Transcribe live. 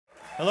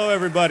Hello,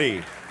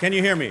 everybody. Can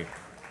you hear me?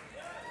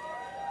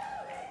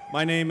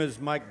 My name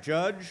is Mike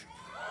Judge,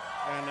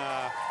 and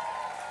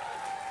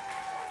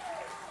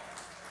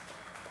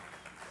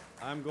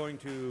I'm going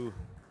to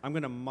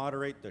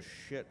moderate the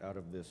shit out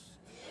of this.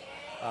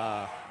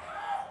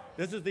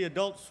 This is the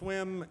Adult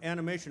Swim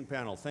animation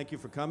panel. Thank you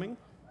for coming.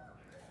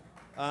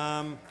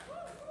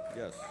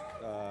 Yes.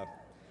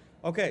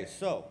 Okay,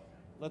 so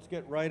let's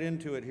get right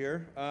into it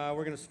here.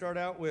 We're going to start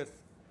out with,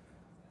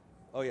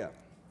 oh yeah,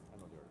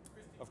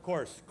 of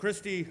course,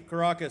 Christy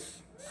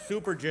Karacas,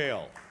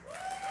 Superjail.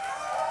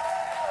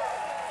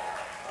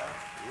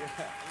 Yeah.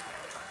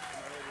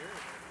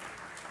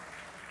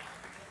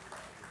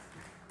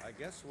 I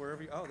guess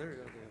wherever you, oh, there you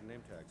go, the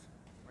name tags.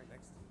 Right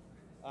next to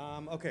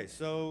you. Okay,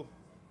 so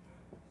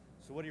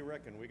what do you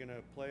reckon? We gonna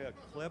play a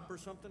clip or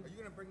something? Are you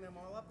gonna bring them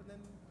all up and then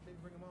they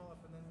bring them all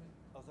up and then we...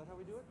 Oh, is that how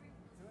we do it?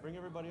 Bring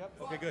everybody up?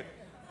 Okay, good.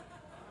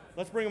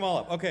 Let's bring them all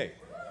up. Okay.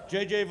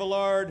 JJ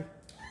Villard,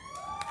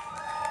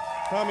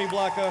 Tommy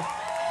Blacha.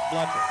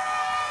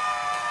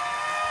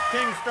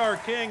 King Star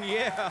King,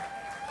 yeah.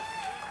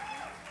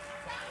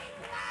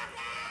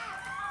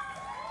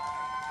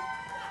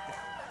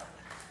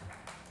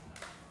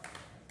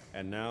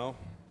 And now,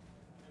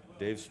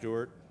 Dave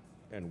Stewart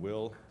and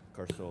Will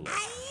Carsola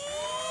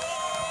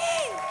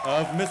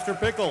of Mr.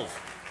 Pickles.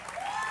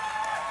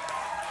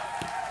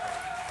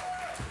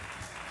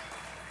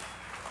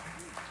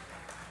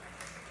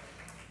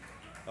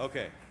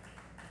 Okay,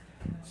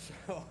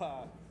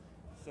 so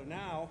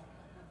now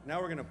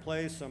we're gonna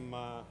play some.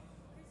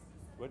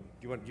 What do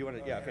you want?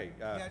 To? Yeah, okay.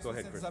 Go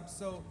ahead, Chris.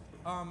 So,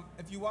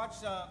 if you watch,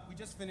 we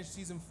just finished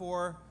season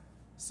 4.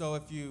 So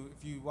if you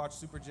watch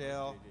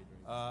Superjail, if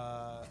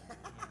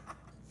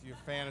you're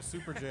a fan of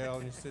Superjail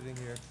and you're sitting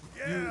here,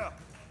 yeah,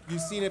 you've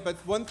seen it. But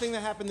one thing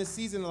that happened this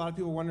season, a lot of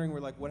people were wondering, were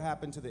like, what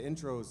happened to the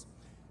intros?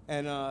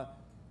 And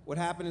what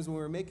happened is when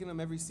we were making them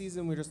every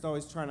season, we were just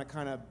always trying to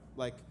kind of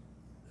like,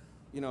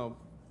 you know,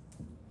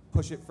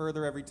 push it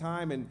further every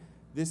time. And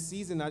this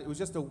season, it was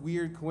just a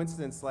weird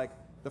coincidence. Like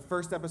the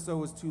first episode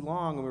was too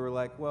long, and we were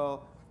like,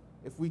 well,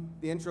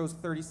 the intro's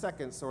 30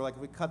 seconds, so we're like,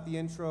 if we cut the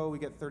intro, we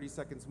get 30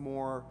 seconds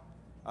more,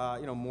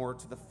 you know, more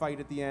to the fight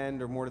at the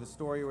end or more to the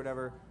story or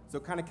whatever. So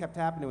it kind of kept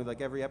happening with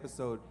like every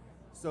episode.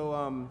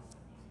 So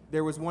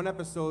there was one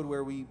episode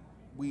where we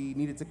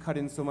needed to cut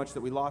in so much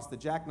that we lost the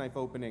jackknife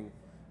opening.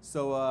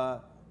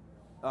 So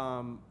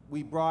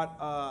we brought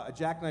a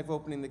jackknife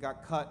opening that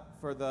got cut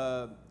for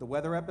the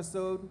weather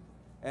episode,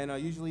 and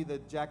usually the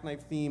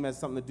jackknife theme has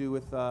something to do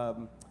with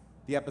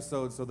the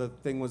episode. So the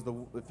thing was,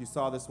 if you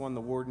saw this one,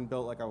 the warden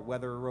built like a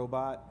weather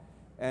robot,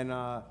 and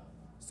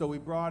so we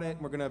brought it,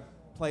 and we're gonna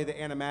play the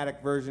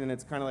animatic version, and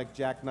it's kind of like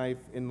jackknife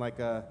in like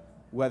a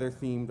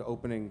weather-themed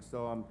opening.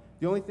 So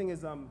the only thing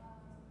is,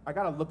 I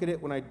gotta look at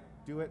it when I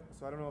do it,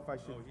 so I don't know if I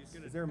should.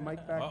 Oh, is there a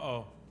mic back?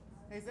 Uh-oh.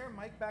 Hey, is there a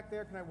mic back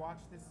there? Can I watch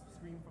this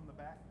screen from the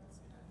back?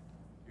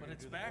 But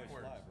it's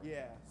backwards. Live, right?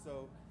 Yeah,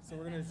 so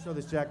we're gonna show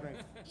this jackknife.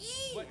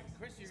 What,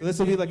 Chris, So this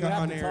will be like an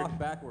unaired. You have to talk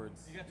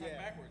backwards. You got to talk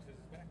backwards. This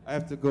is backwards. I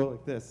have to go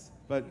like this,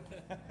 but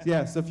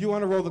yeah. So if you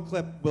want to roll the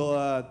clip,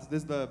 we'll.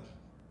 This is the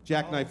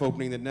jackknife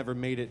opening that never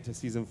made it to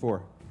season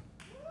 4.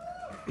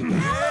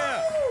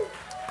 Yeah.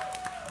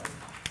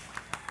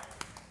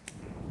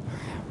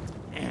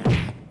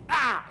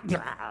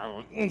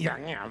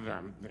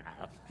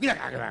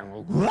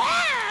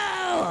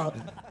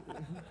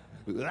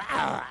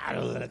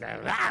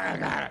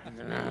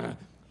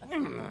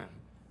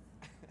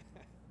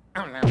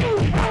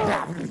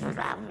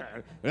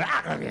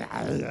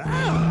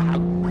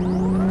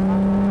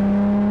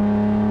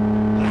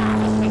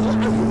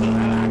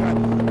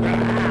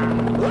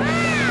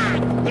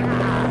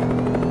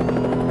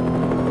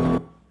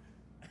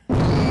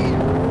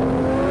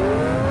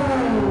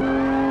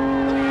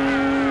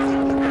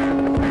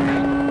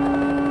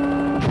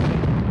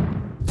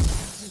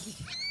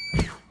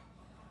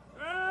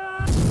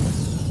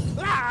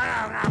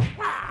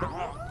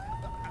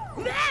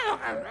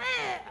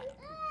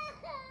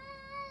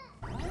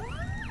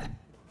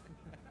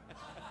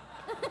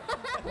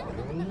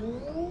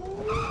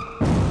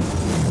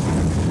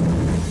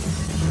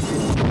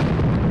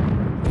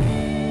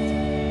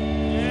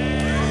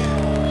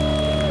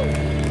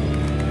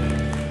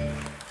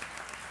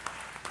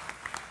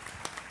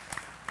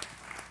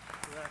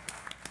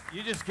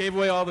 You just gave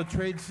away all the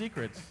trade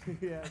secrets.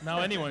 Yeah. Now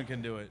anyone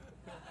can do it.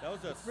 That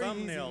was a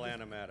thumbnail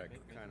animatic,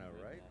 kind of,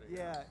 right?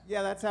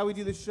 Yeah. That's how we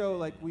do the show.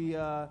 Like we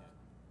draw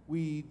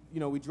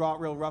it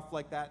real rough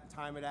like that, and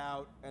time it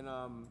out, and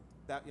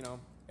that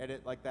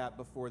edit like that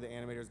before the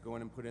animators go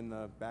in and put in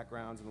the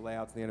backgrounds and the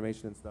layouts and the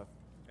animation and stuff.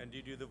 And do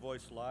you do the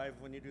voice live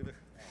when you do the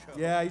show?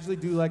 Yeah, I usually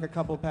do like a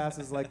couple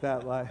passes like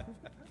that live.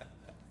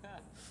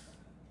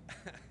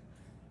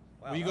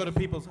 Will you go to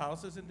people's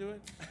houses and do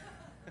it?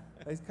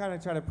 I just kind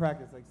of try to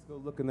practice, like go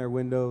look in their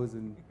windows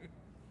and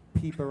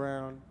peep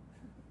around.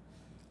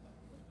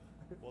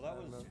 Well, that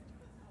was.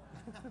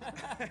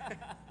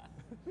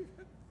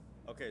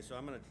 Okay, so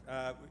I'm gonna.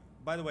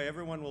 By the way,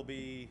 everyone will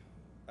be,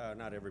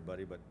 not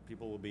everybody, but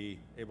people will be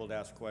able to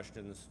ask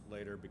questions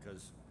later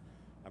because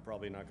I'm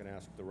probably not going to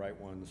ask the right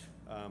ones.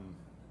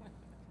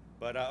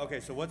 But okay,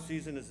 so what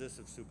season is this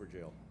of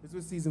Superjail? This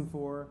was season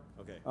 4.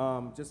 Okay.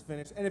 Just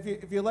finished. And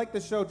if you like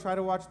the show, try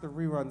to watch the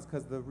reruns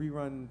because the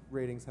rerun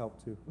ratings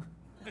help too.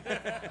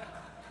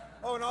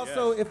 Oh, and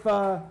also if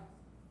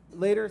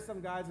later some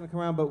guys gonna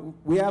come around, but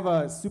we have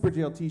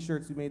Superjail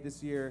T-shirts we made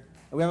this year,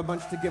 and we have a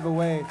bunch to give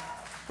away.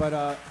 But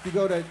if you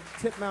go to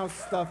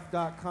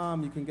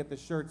titmousestuff.com, you can get the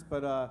shirts.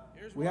 But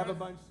we have a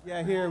bunch.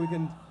 Yeah, here we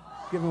can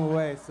give them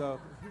away.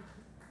 So.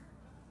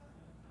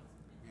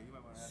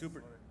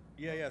 Super.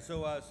 Yeah.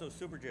 So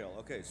Superjail.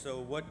 Okay. So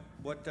what?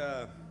 What's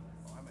that?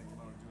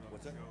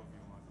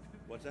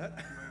 What's that?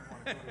 You might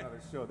want to go to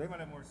another show. They might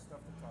have more stuff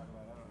to talk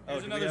about. I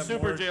don't know. Here's do we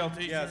another have Superjail more-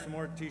 t-shirt. Yeah, some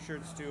more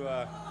T-shirts to. You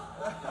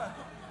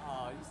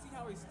see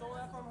how he stole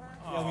that from her?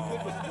 Yeah, we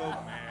could just go.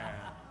 Man.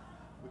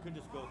 We could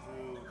just go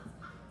through.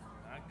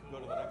 Go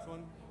to the next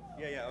one.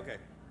 Yeah. Okay.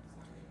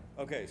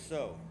 Okay.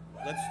 So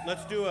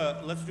let's do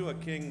a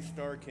King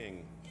Star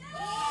King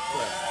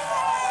clip.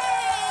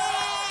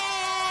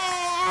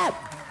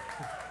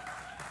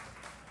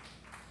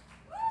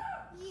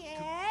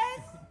 Yes.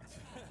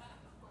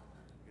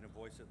 You gonna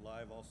voice it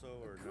live also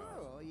or no?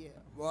 Cool. Yeah.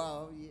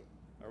 Well, yeah.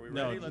 Are we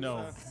No, ready? Let's,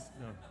 no.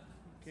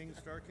 King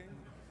Star King.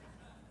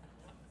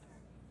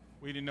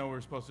 We didn't know we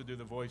were supposed to do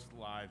the voice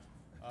live.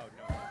 Oh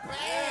no.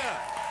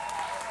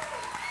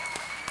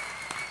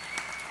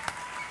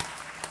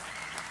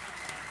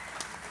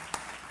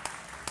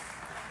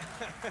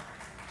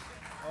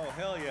 Oh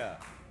hell yeah!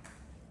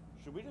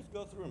 Should we just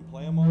go through and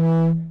play them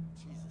all?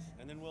 Jesus.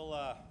 And then we'll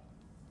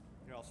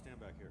here, I'll stand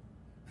back here.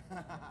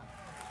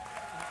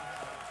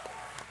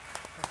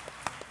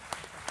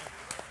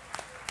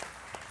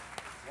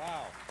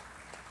 Wow.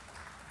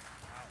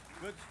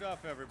 Good stuff,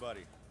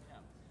 everybody.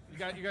 You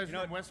guys You know from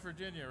what? West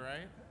Virginia,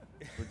 right?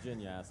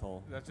 Virginia,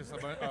 asshole. That's just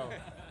about, oh.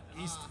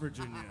 East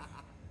Virginia.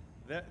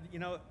 That, you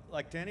know,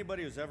 like to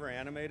anybody who's ever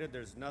animated,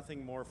 there's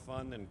nothing more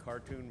fun than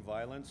cartoon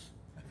violence.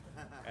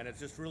 And it's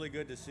just really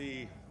good to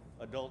see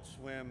Adult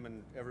Swim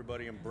and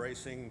everybody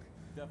embracing.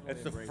 Definitely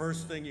It's the embracing.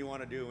 first thing you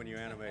want to do when you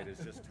animate is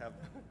just have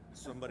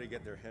somebody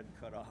get their head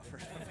cut off or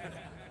something.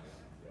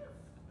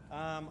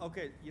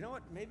 Okay, you know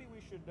what? Maybe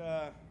we should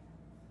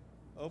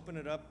open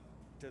it up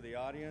to the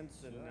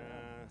audience and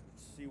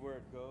see where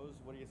it goes.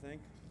 What do you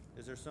think?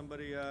 Is there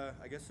somebody?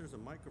 I guess there's a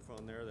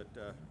microphone there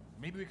that.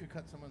 Maybe we could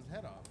cut someone's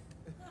head off.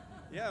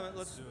 Yeah,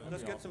 let's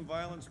get some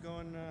violence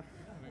going.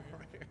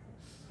 Right here.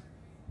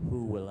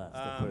 Who will ask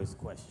the first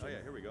question? Oh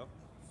yeah, here we go.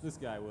 This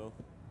guy will.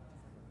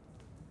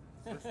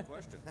 First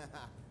question.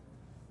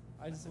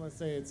 I just want to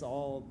say it's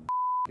all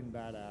f***ing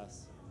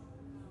badass.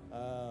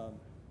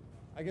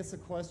 I guess the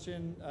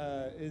question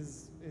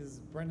is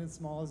Brendan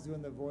Smalls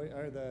doing the voice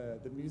or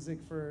the music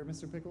for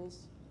Mr.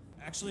 Pickles?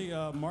 Actually,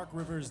 Mark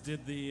Rivers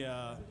did the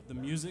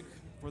music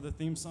for the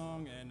theme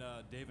song, and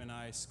Dave and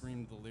I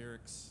screamed the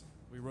lyrics.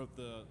 We wrote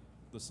the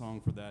song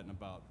for that in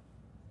about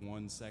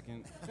 1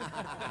 second,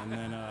 and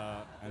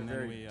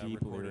then we deep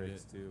recorded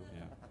lyrics, it too.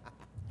 Yeah.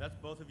 That's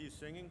both of you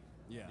singing,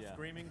 Yeah. Yeah.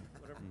 screaming,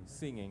 whatever.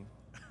 Singing.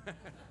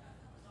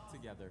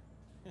 Together.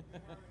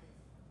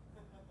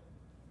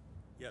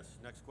 Yes.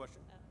 Next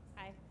question.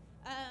 Hi.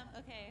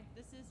 Okay,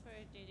 this is for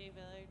JJ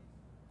Villard.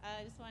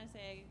 I just want to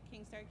say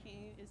King Star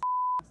King is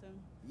awesome.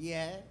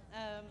 Yeah.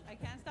 I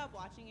can't stop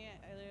watching it.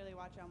 I literally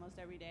watch it almost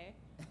every day.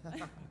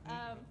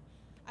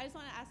 I just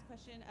want to ask a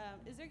question.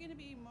 Is there going to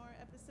be more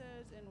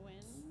episodes and when?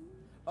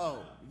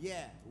 Oh,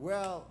 yeah.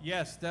 Well,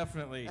 Yes,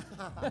 definitely.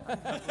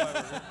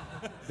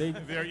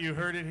 There, you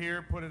heard it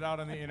here. Put it out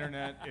on the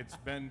internet. It's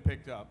been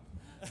picked up.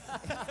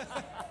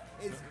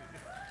 it's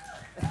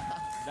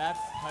That's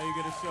how you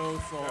get a show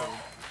sold.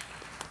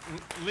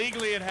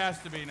 Legally, it has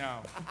to be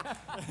now.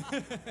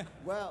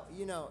 well,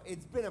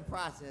 it's been a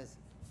process.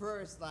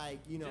 First,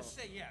 Just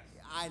say yes.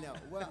 I know.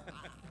 Well,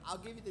 I'll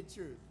give you the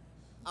truth.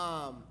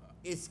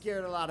 It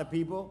scared a lot of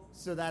people,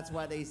 so that's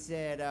why they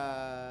said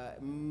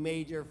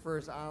major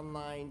first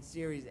online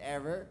series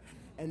ever.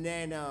 And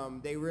then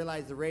they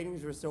realized the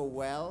ratings were so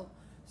well,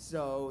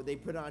 so they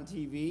put it on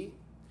TV.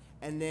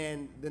 And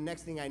then the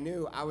next thing I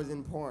knew, I was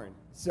in porn.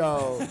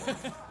 So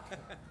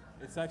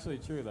It's actually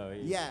true, though.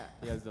 He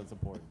has done some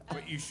porn.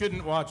 But you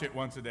shouldn't watch it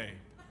once a day.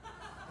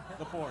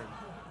 The porn.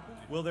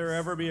 Will there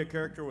ever be a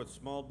character with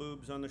small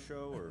boobs on the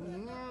show, or?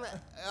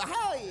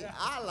 hell yeah,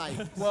 I like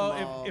Well,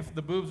 small. if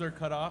the boobs are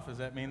cut off, does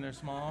that mean they're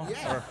small?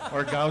 Yeah.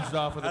 Or gouged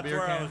off with a That's beer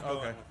where I can? was going.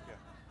 Okay.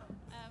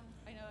 Yeah.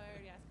 I know I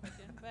already asked a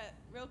question, but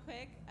real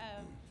quick,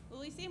 will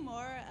we see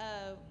more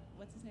of,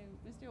 what's his name,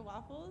 Mr.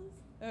 Waffles?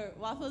 Or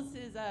Waffles'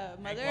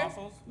 mother?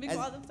 Waffles? Mick As-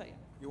 Waffles, sorry.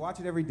 You watch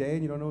it every day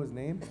and you don't know his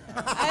name?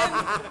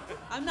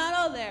 I'm not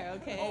all there,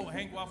 okay? Oh,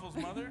 Hank Waffles'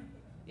 mother?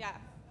 Yeah.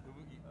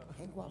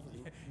 Hank Waffles.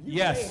 You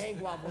Yes. say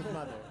Hank Waffles'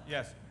 mother.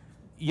 Yes.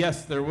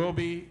 Yes, there will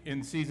be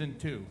in season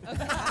 2.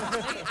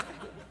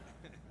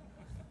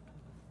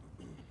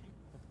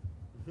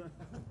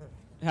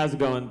 How's it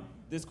going?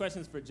 This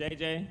question's for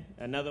JJ,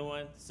 another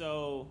one.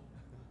 So,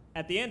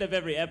 at the end of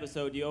every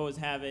episode, you always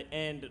have it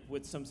end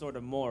with some sort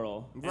of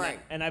moral. Right.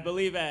 And I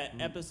believe at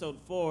episode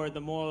 4,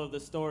 the moral of the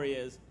story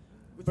is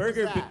Which was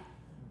that?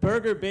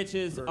 burger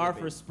bitches are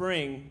for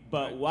spring,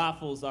 but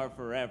waffles are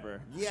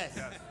forever. Yes.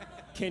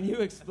 Can you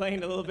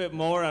explain a little bit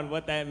more on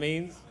what that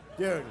means?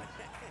 Dude,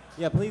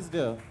 Yeah, please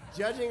do.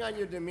 judging on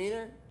your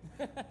demeanor,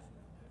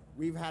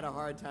 we've had a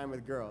hard time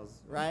with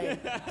girls, right?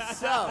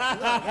 So,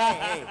 look,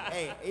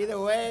 hey, either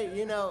way,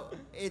 you know,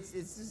 it's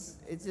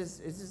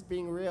just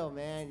being real,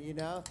 man, you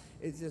know?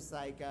 It's just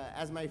like,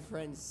 as my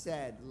friend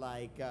said,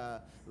 like,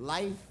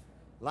 life,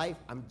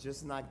 I'm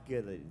just not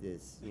good at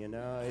this, you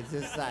know? It's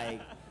just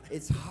like,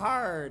 it's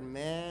hard,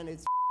 man.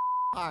 It's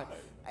hard.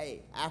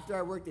 Hey, after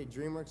I worked at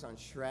DreamWorks on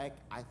Shrek,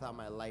 I thought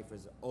my life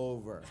was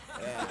over.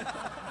 Yeah.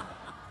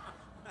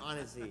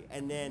 Honestly.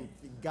 And then,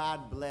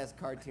 God bless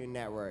Cartoon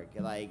Network.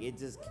 Like, it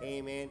just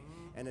came in,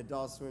 and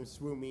Adult Swim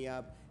swooped me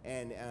up,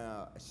 and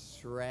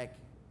Shrek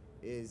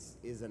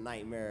is a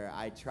nightmare.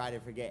 I try to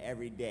forget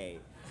every day,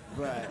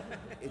 but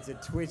it's a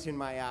twitch in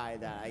my eye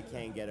that I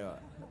can't get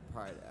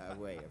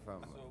away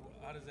from. So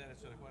how does that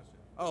answer the question?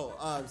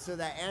 Oh, so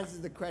that answers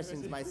the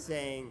questions by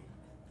saying,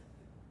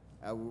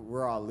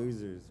 we're all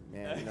losers,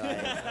 man. You know,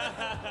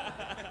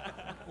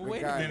 Well,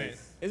 wait a minute.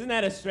 Isn't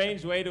that a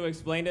strange way to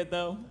explain it,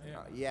 though?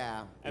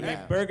 Yeah. I mean,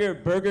 burger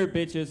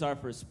bitches are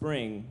for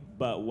spring,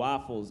 but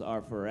waffles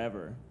are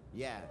forever.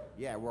 Yeah,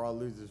 we're all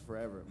losers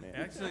forever, man.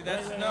 Actually,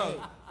 that's Hey,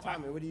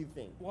 Tommy, what do you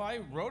think? Well, I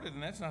wrote it,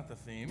 and that's not the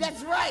theme.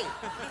 That's right.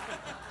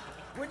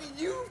 What do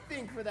you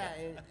think for that?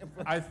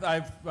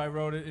 I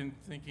wrote it in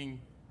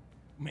thinking,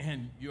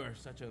 man, you are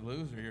such a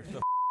loser. You're so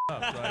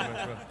up. So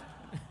I wrote,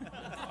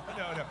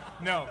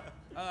 no.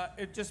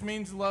 It just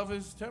means love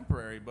is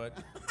temporary, but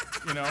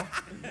you know,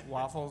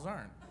 waffles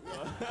aren't.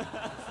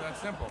 It's that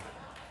simple.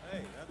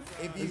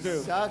 If you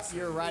suck,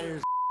 you're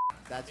writer's.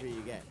 That's what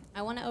you get.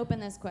 I want to open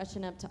this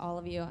question up to all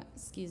of you.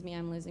 Excuse me,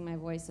 I'm losing my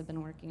voice. I've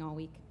been working all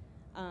week.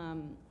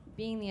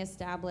 Being the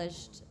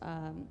established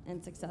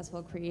and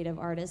successful creative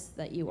artist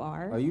that you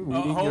are. Are you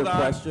reading your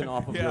question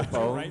off of your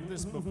phone? Write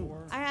this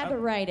before. I had to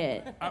write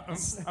it.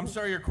 I'm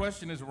sorry, your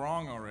question is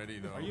wrong already,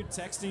 though. Are you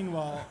texting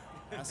while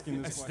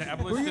asking this question? Who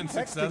are Established you and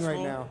texting successful.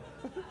 right now?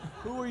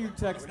 Who are you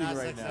texting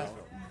right now?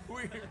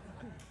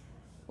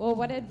 Well,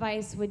 what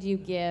advice would you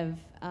give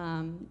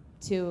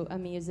to a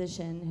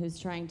musician who's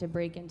trying to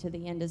break into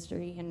the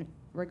industry in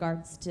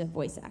regards to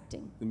voice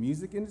acting? The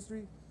music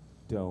industry?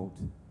 Don't.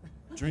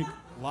 Drink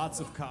lots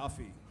of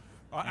coffee.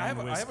 I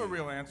have whiskey. a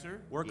real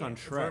answer. Work on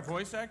For a Shrek.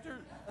 voice actor?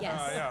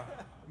 Yes. Yeah.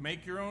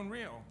 Make your own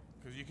reel.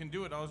 Because you can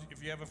do it.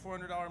 If you have a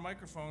 $400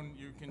 microphone,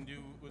 you can do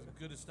as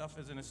good stuff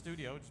as in a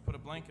studio. Just put a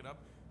blanket up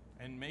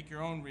and make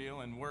your own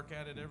reel and work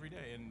at it every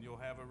day. And you'll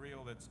have a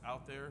reel that's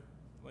out there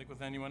like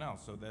with anyone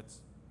else. So that's,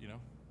 you know.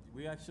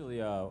 We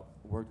actually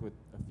worked with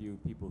a few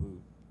people who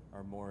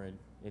are more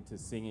into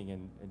singing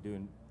and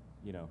doing,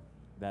 you know,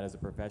 that as a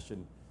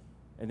profession.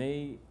 And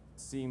they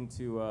seem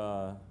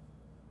to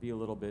be a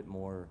little bit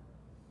more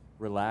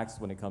relaxed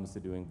when it comes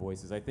to doing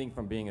voices. I think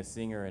from being a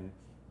singer and,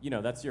 you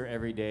know, that's your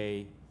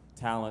everyday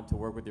talent to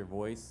work with your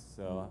voice.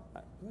 So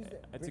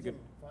that's a good.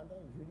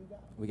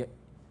 We get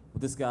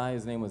this guy.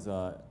 His name was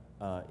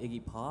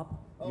Iggy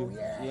Pop. Oh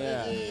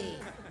Yeah.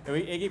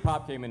 Iggy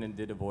Pop came in and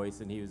did a voice,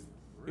 and he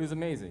was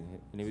amazing.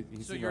 And he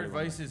So seemed your really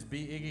advice is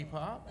be Iggy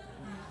Pop?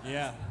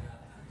 Yeah.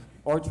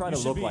 or try You to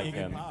should look be like Iggy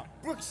him. Pop.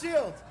 Brooke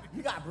Shields.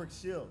 You got Brooke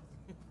Shields.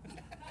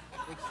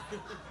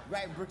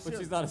 Right, Brooke But Shields.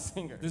 she's not a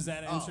singer. Does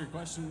that answer your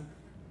question?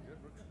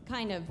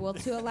 Kind of. Well,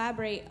 to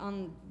elaborate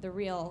on the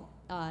reel,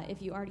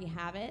 if you already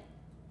have it,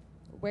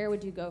 where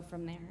would you go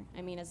from there?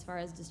 I mean, as far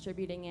as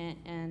distributing it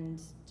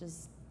and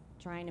just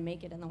trying to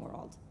make it in the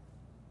world.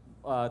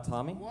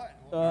 Tommy?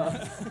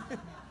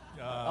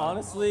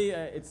 Honestly,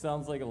 it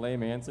sounds like a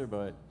lame answer,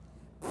 but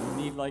you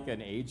need like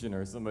an agent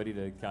or somebody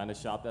to kind of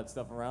shop that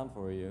stuff around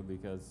for you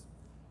because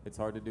it's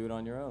hard to do it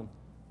on your own.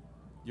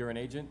 You're an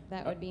agent?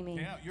 That would be me.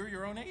 Yeah, you're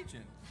your own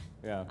agent.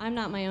 Yeah. I'm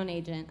not my own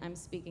agent. I'm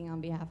speaking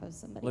on behalf of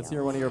somebody Let's else.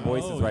 hear one of your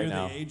voices right you're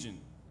now. the agent.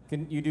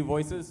 Can you do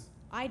voices?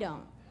 I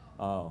don't.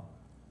 Oh. All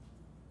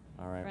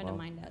right. A friend well, of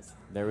mine does.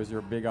 there was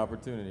your big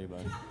opportunity,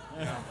 but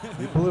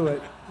You blew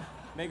it.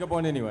 make up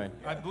one anyway.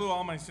 I blew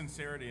all my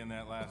sincerity in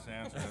that last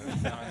answer.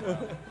 Sorry.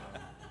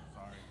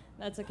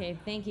 That's okay.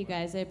 Thank you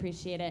guys. I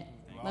appreciate it.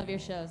 Love your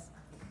shows.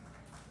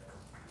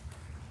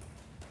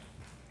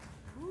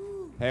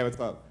 Hey, what's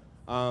up?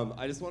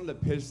 I just wanted to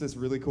pitch this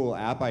really cool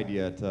app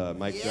idea to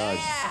Mike Judge.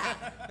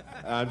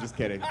 I'm just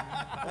kidding.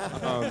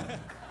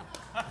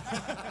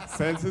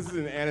 Since this is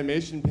an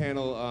animation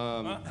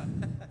panel,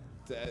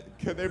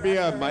 could there be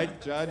a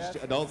Mike Judge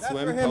Adult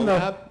Swim for him,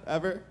 collab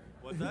ever?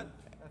 What's that?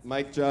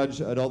 Mike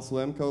Judge Adult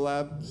Swim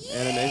collab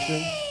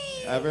animation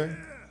ever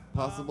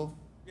possible?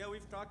 Yeah,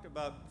 we've talked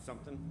about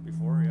something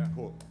before, yeah.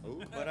 Cool.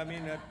 Ooh. But I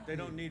mean, they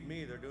don't need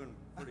me. They're doing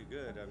pretty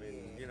good. I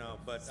mean, you know,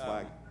 but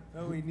Swag.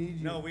 No, we need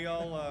you. no, we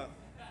all,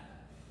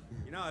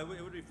 you know,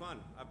 it would be fun.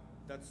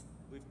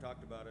 We've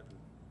talked about it and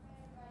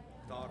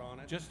thought on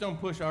it. Just don't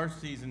push our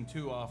season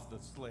 2 off the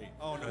slate.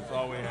 Oh, no. That's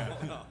all we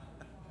have. No.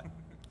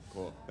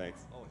 Cool.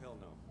 Thanks. Oh, hell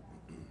no.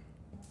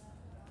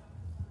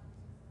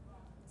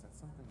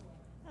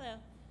 Hello.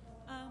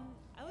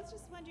 I was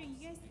was just wondering,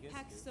 you guys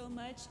pack so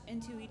much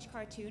into each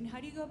cartoon. How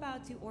do you go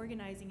about to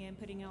organizing it and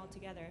putting it all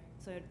together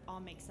so it all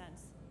makes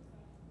sense?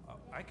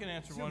 I can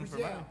answer one for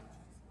mine.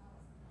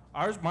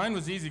 Mine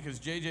was easy because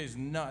JJ's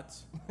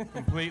nuts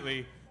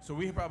completely. So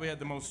we probably had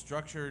the most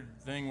structured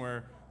thing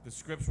where the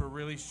scripts were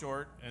really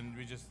short, and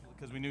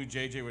because we knew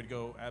JJ would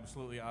go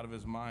absolutely out of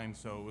his mind.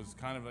 So it was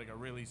kind of like a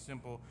really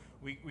simple.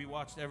 We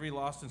watched every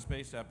Lost in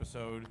Space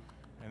episode,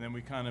 and then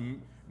we kind of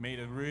made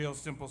a real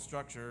simple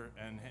structure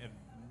and had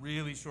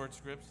really short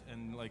scripts,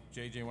 and like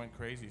JJ went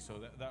crazy. So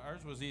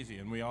ours was easy,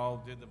 and we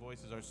all did the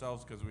voices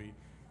ourselves because we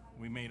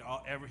made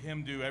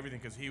him do everything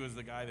because he was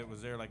the guy that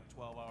was there like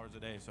 12 hours a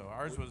day. So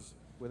ours was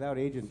without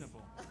agents.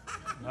 Simple.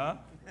 Huh?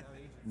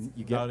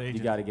 You got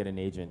to get an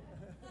agent.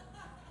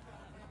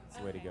 That's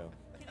the way to go.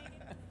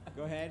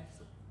 Go ahead.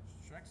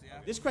 Shrek's the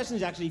This question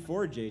is actually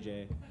for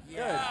JJ.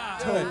 Yeah.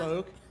 Good.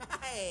 Tolok.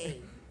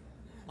 Hey.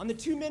 On the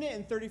 2-minute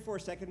and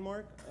 34-second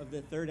mark of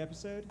the 3rd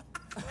episode,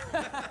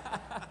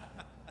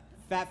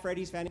 Fat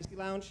Freddy's Fantasy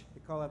Lounge.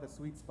 They call that the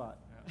sweet spot.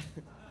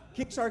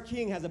 Kickstar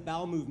King has a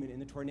bowel movement in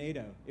the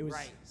tornado. It was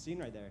Right. seen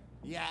right there.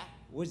 Yeah.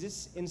 Was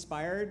this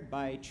inspired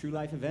by true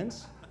life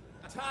events?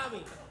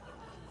 Tommy.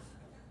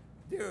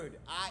 Dude,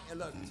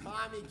 look,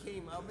 Tommy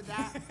came up with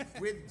that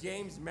with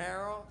James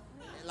Merrill.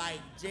 Like,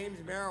 James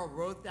Merrill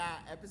wrote that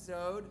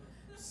episode.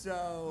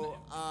 So,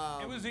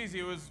 It was easy.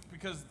 It was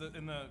because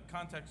in the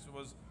context it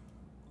was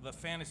the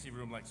fantasy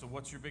room. Like, so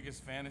what's your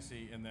biggest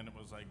fantasy? And then it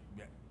was like,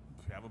 yeah,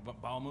 have a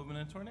bowel movement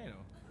in a tornado.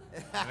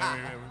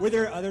 Were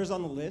there others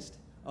on the list?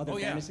 Other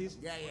yeah. fantasies?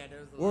 Yeah,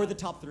 there's a What were lot. the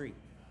top 3?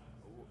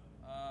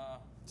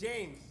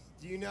 James,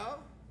 do you know?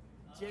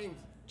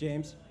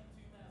 James?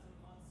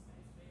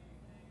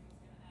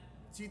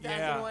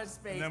 2001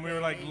 Space. And then we were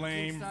like Baby,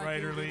 lame,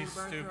 Kickstarter, writerly, King,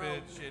 Burn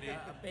stupid, Throat, shitty.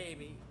 A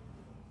baby.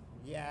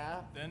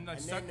 Yeah. Then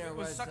there it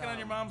was sucking on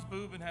your mom's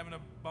boob and having a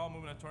bowel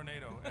move in a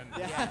tornado. And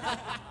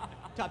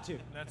Top 2.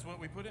 That's what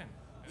we put in.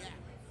 Yeah.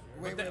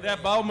 But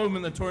that bowel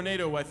movement in the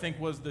tornado, I think,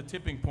 was the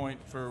tipping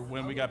point for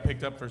when we got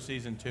picked up for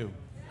season 2.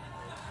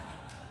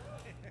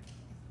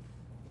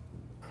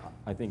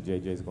 I think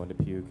JJ's going to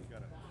puke.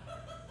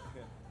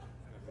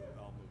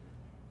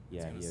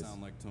 Yeah, he It's is. gonna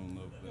sound like Tone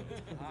Loc.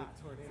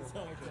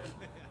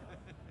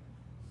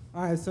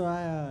 All right, so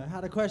I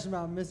had a question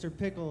about Mr.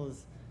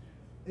 Pickles.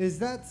 Is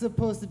that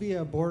supposed to be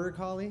a border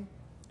collie?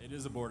 It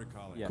is a border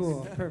collie. Yes.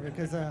 Cool, perfect,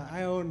 because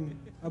I own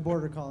a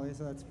border collie,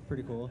 so that's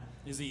pretty cool.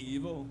 Is he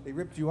evil? They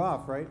ripped you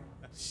off, right?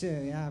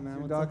 Shit, yeah, man.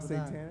 Your what's dog up with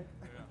that? satanic?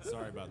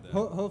 Sorry about that.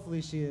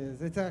 Hopefully she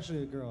is. It's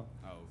actually a girl.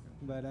 Oh,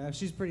 okay. But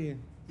she's pretty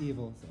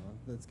evil, so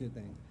that's a good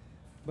thing.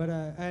 But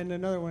and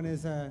another one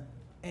is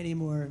any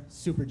more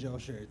Superjail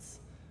shirts?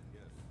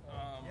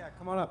 Yeah,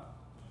 come on up.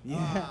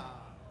 Yeah.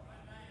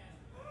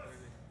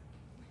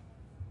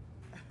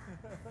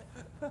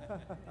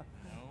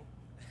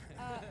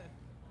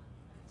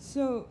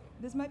 So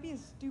this might be a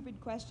stupid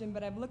question,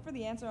 but I've looked for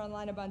the answer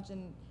online a bunch,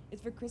 and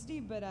it's for Christy.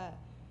 But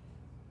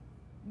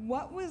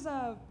what was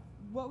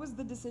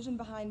the decision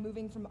behind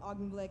moving from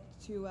Augenblick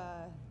to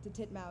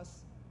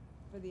Titmouse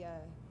for the?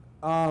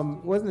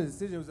 It wasn't a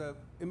decision. It was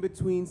in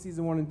between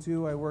season 1 and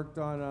 2. I worked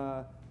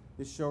on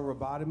this show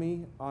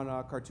Robotomy on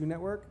Cartoon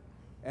Network,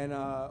 and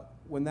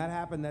when that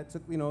happened, that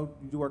took you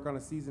do work on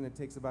a season. It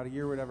takes about a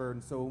year or whatever.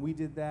 And so when we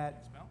did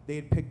that, they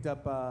had picked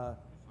up.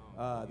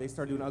 They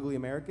started doing Ugly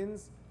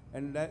Americans,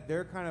 and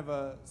they're kind of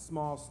a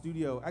small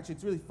studio. Actually,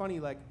 it's really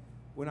funny. Like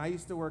when I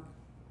used to work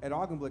at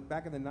Augenblick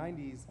back in the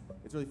 '90s,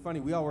 it's really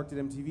funny. We all worked at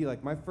MTV.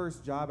 Like my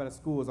first job out of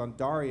school was on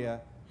Daria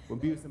when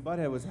Beavis and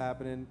Butthead was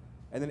happening.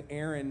 And then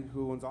Aaron,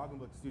 who owns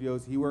Augenblick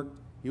Studios, he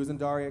was in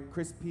Daria.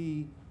 Chris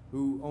P,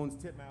 who owns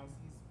Titmouse.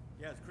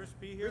 Is Chris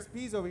P here? Chris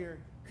P's over here.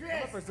 Chris!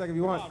 Come up for a second if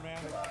you want. Come on, man.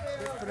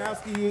 Chris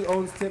Pronowski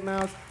owns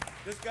Titmouse.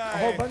 This guy. A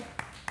whole bunch.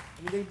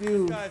 I mean, they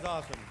do. This guy's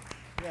awesome.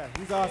 Yeah,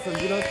 he's awesome.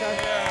 You know this guy?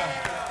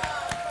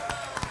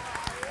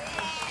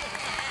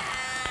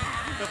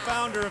 The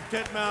founder of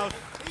Titmouse.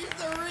 He's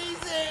the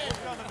reason.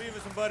 Worked on the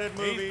Beavis and Butthead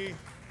movie.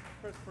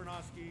 Chris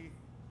Pronowski.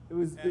 It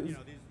was. And, you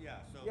know, these, yeah.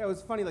 So. Yeah, it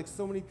was funny. Like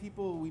so many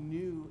people we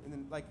knew, and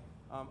then like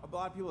a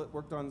lot of people that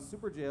worked on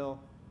Superjail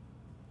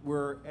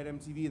were at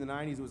MTV in the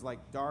 '90s. It was like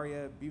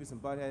Daria, Beavis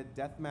and Butthead,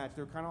 Deathmatch.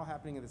 They were kind of all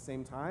happening at the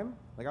same time.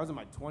 Like I was in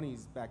my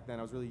 20s back then.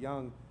 I was really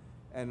young,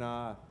 and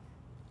but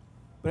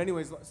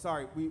anyways,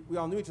 sorry. We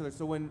all knew each other.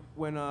 So when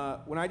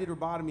I did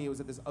Robotomy, it was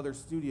at this other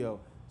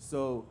studio.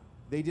 So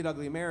they did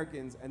Ugly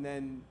Americans, and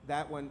then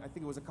that one I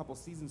think it was a couple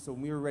seasons. So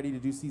when we were ready to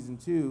do season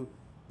 2,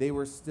 they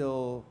were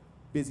still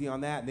busy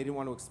on that, and they didn't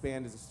want to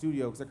expand as a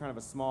studio because they're kind of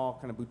a small,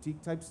 kind of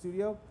boutique type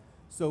studio.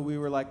 So we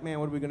were like, man,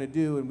 what are we gonna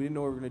do? And we didn't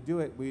know where we were gonna do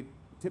it.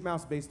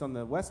 Titmouse based on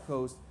the West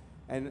Coast,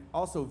 and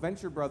also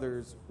Venture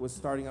Brothers was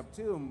starting up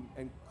too.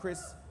 And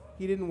Chris,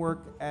 he didn't work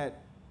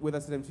with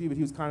us at MTV, but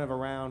he was kind of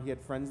around. He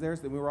had friends there,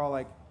 so then we were all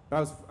like,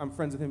 I'm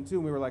friends with him too.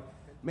 And we were like,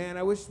 man,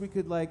 I wish we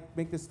could like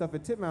make this stuff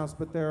at Titmouse,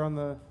 but they're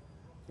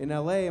in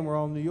LA and we're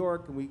all in New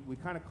York. And we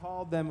kind of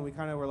called them and we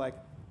kind of were like,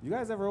 you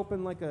guys ever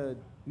open like a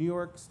New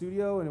York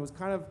studio? And it was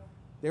kind of.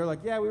 They were like,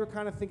 yeah, we were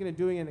kind of thinking of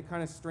doing it, and it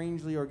kind of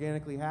strangely,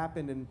 organically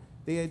happened. And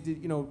they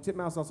did,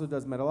 Titmouse also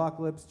does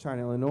Metalocalypse,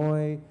 China,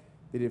 Illinois.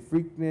 They did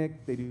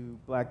Freaknik. They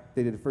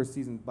did the first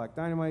season of Black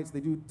Dynamites. They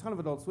do a ton of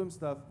Adult Swim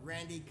stuff.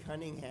 Randy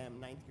Cunningham,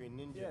 Ninth Grade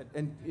Ninja.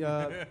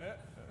 Yeah,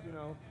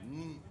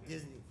 and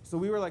Disney. So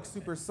we were like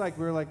super psyched.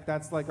 We were like,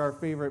 that's like our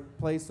favorite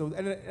place. So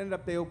and it ended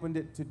up they opened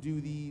it to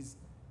do these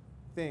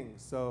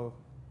things. So.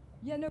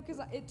 Yeah, no, because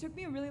it took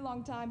me a really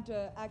long time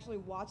to actually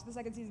watch the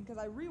second season because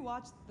I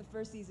rewatched the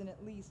first season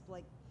at least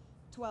like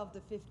 12 to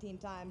 15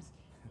 times,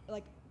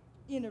 like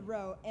in a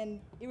row,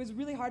 and it was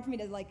really hard for me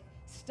to like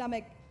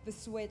stomach the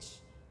switch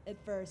at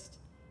first,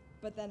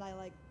 but then I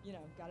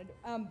got it.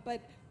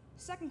 But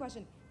second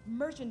question,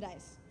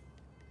 merchandise.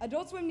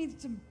 Adult Swim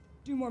needs to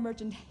do more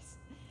merchandise.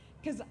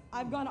 Because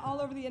I've gone all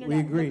over the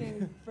internet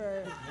looking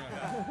for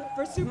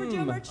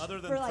Superjail merch Other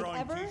than for like throwing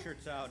ever.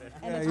 T-shirts out.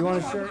 And Yeah, it's you want a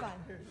really hard shirt? to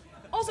find.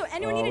 Also,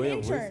 anyone need an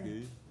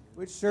intern?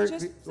 Which shirt?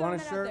 Just You want a throwing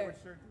that out shirt? there.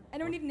 Which shirt?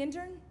 Anyone need an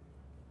intern?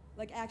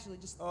 Like actually,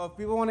 just. Oh, if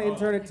people want to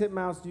intern at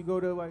Titmouse, you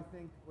go to what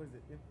is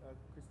it?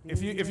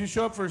 Christine? If you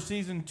show up for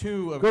season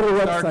 2 of Go to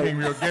the Star website.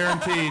 King, you're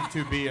guaranteed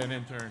to be an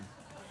intern.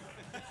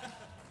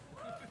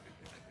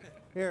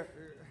 Here.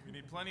 We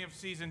need plenty of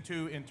season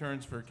 2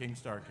 interns for King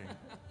Star King.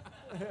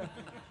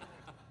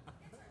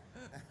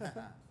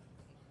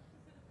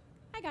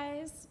 Hi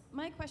guys,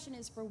 my question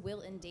is for Will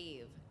and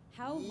Dave.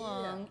 How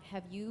long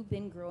have you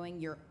been growing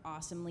your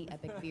awesomely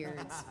epic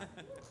beards?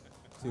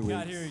 2 weeks.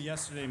 Got here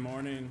yesterday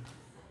morning.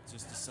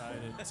 Just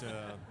decided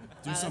to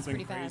do something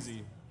pretty fast.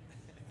 crazy.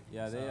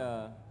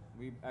 Yeah,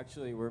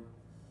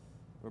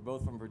 we're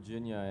both from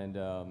Virginia, and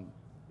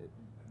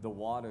the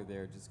water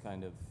there just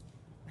kind of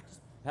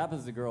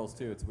happens to girls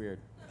too. It's weird,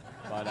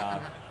 but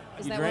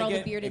Is you that drink where all the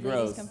it, bearded it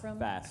grows ladies come from?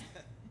 fast.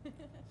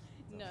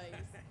 Nice.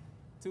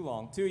 Too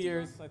long. 2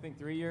 years, I think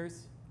 3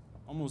 years.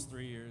 Almost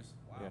 3 years.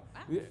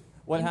 Yeah.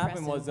 What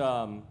happened was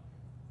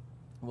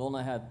Will and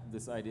I had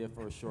this idea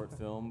for a short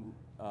film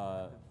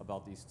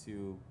about these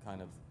two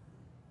kind of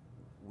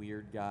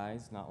weird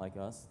guys, not like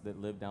us, that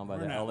live down by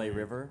We're the not LA weird.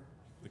 River.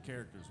 The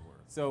characters were.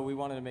 So we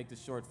wanted to make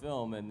this short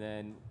film, and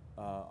then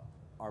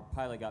our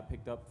pilot got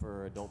picked up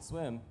for Adult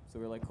Swim. So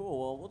we were like, cool,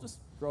 well, we'll just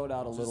grow it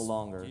out a little Just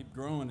longer. Keep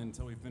growing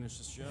until we finish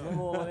the show. And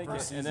we'll make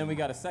First it. And then season. we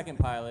got a second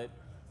pilot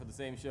for the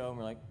same show, and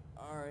we're like,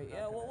 all right,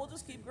 yeah, well, we'll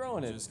just keep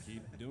growing it. Just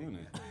keep doing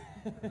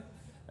it.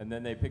 And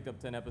then they picked up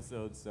 10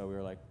 episodes, so we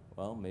were like,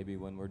 well, maybe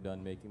when we're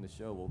done making the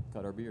show, we'll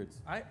cut our beards.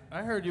 I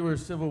heard you were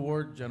Civil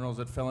War generals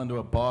that fell into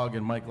a bog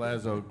and Mike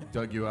Lazo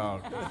dug you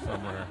out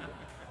somewhere.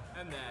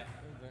 And that.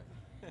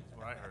 That's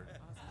what I heard.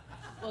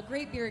 Well,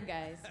 great beard,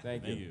 guys.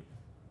 Thank you.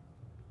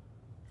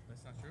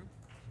 That's not true?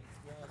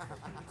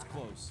 It's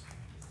close.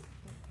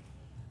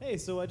 Hey,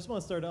 so I just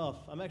want to start off.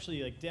 I'm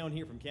actually down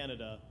here from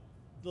Canada,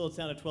 little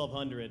town of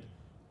 1200,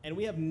 and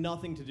we have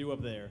nothing to do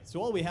up there.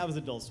 So all we have is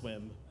Adult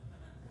Swim.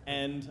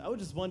 And I was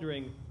just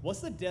wondering, what's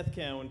the death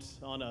count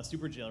on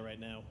Superjail right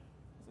now?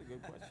 That's a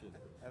good question.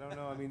 I don't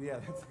know. I mean, yeah,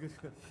 that's a good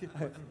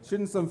question.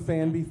 Shouldn't some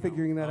fan be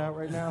figuring that out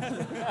right now?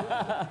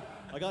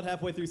 I got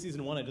halfway through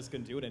season 1, I just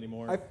couldn't do it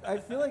anymore. I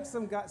feel like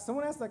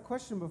someone asked that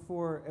question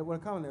before at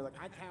what comment. They're like,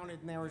 I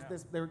counted, and there was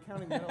this. They were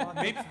counting the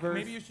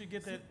Maybe you should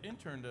get that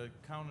intern to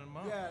count them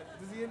up. Yeah,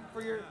 does he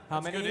for your?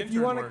 How many? If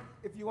you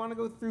want to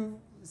go through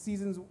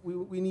seasons,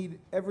 we need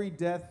every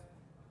death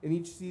in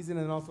each season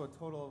and also a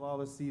total of all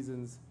the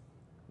seasons.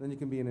 Then you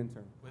can be an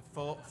intern. With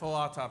full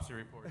autopsy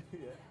report. Yeah.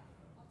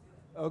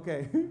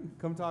 Okay,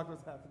 come talk to us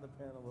after the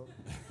panel.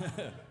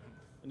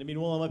 And I mean,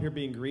 while I'm up here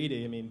being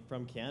greedy, I mean,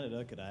 from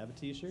Canada, could I have a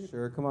T-shirt?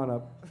 Sure, come on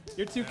up.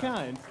 You're too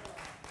kind.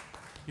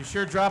 You're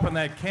sure dropping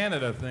that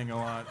Canada thing a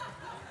lot.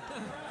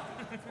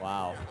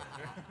 Wow.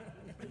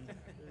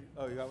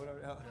 Oh, you got one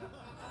over.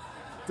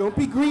 Don't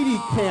be greedy,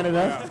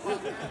 Canada.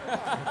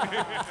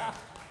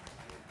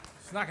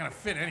 It's not gonna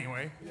fit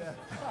anyway. Yeah.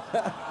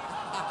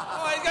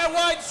 Oh, he's got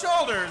wide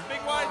shoulders,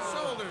 big wide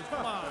shoulders.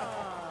 Come on.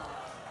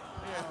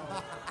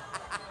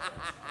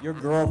 Your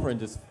girlfriend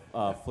just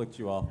flicked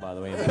you off, by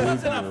the way, and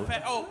That's booed enough you.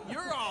 fat. Oh,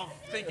 you're all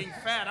thinking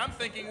fat. I'm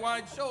thinking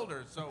wide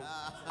shoulders. So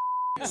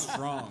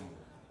Strong.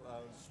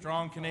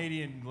 Strong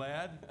Canadian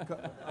lad. I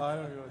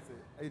don't even know what to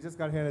say. I just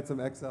got handed some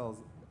XLs.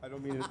 I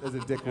don't mean it as a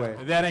dick way.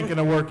 That ain't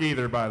gonna work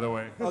either, by the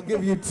way. I'll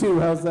give you 2.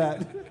 How's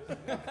that?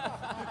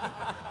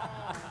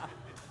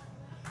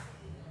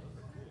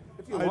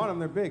 If you want them,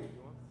 they're big.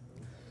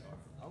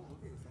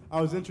 I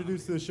was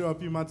introduced to the show a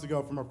few months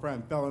ago from a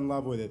friend, fell in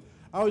love with it.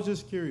 I was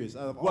just curious.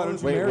 Out of all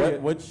this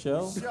Which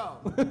show?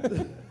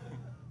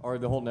 Or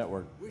the whole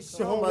network?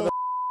 the whole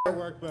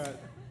network,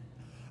 but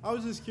I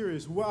was just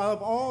curious. Out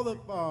of all the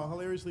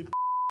hilariously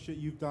shit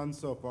you've done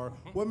so far,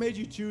 what made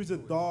you choose a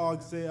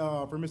dog, say,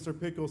 for Mr.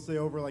 Pickles, say,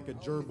 over like a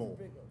gerbil?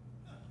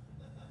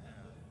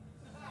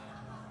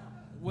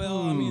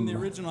 Well, I mean, the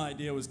original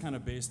idea was kind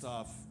of based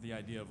off the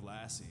idea of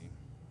Lassie.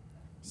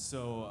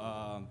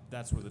 So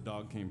that's where the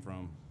dog came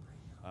from.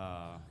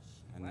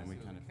 And then we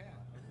kind of...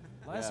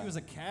 Lassie was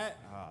a cat?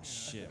 Oh,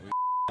 shit.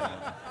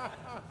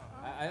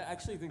 I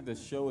actually think the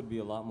show would be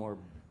a lot more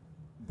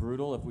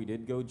brutal if we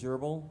did go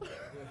gerbil.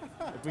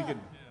 If we could...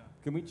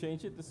 Can we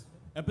change it?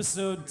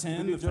 Episode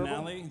 10, new the gerbil?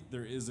 finale,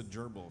 there is a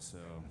gerbil, so.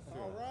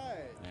 All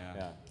right.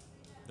 Yeah.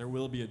 There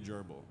will be a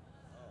gerbil.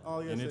 Oh,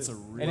 yes, And it's a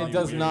yes. really And it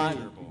does weird not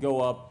gerbil. go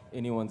up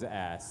anyone's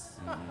ass.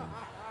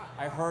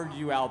 I heard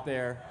you out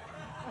there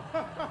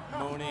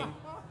moaning.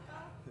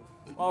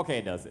 Okay,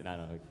 it does it. I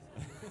don't know.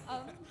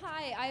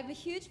 Hi, I'm a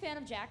huge fan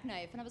of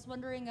Jackknife, and I was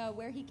wondering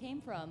where he came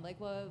from. Like,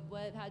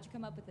 how'd you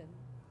come up with him?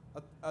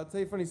 I'll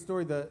tell you a funny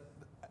story.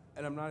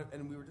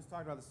 And we were just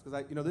talking about this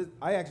because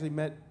I actually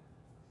met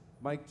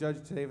Mike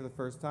Judge today for the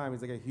first time.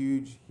 He's like a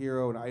huge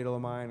hero and idol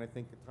of mine. I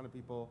think a ton of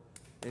people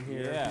in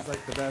here. Yeah. He's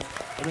like the best.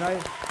 I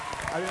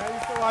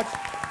used to watch.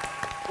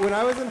 When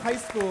I was in high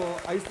school,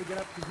 I used to get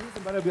up because Villard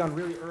and Tommy Blacha would be on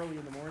really early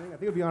in the morning. I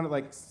think it would be on at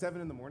like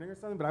 7 in the morning or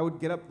something. But I would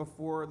get up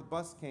before the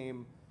bus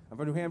came. I'm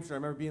from New Hampshire. I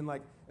remember being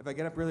like, if I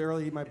get up really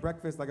early, eat my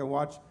breakfast, like I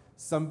watch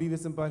some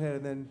Beavis and Butthead,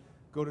 and then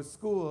go to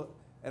school.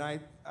 And I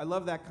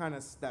love that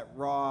that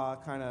raw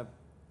kind of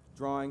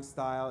drawing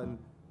style. And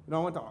I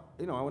went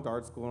to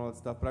art school and all that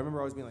stuff. But I remember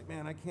always being like,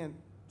 man, I can't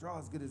draw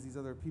as good as these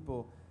other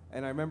people.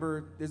 And I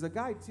remember there's a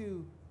guy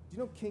too. Do you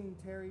know King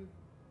Terry?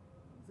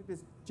 He's like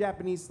this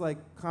Japanese like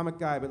comic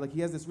guy, but like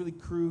he has this really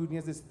crude. He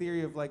has this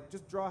theory of like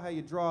just draw how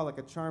you draw. Like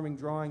a charming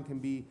drawing can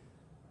be.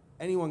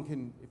 Anyone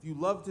can, if you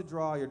love to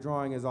draw, your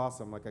drawing is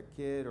awesome. Like a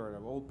kid or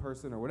an old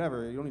person or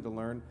whatever, you don't need to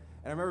learn.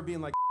 And I remember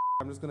being like,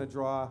 I'm just gonna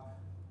draw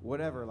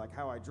whatever, like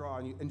how I draw,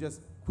 and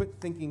just quit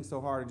thinking so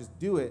hard and just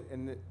do it.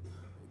 And it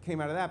came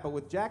out of that. But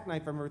with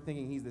Jackknife, I remember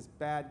thinking he's this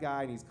bad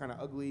guy and he's kind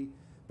of ugly,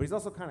 but he's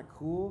also kind of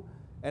cool.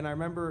 And I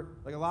remember,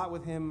 like a lot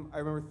with him, I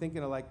remember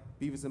thinking of like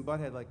Beavis and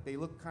Butthead, like they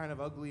look kind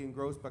of ugly and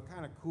gross, but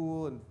kind of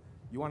cool, and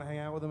you want to hang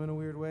out with them in a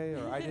weird way,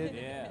 or I did.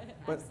 Yeah.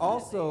 But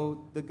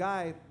also, this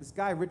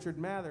guy, Richard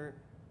Mather,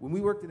 when we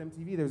worked at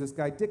MTV, there was this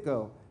guy,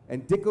 Dicko,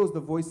 and Dicko's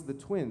the voice of the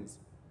twins.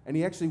 And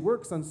he actually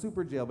works on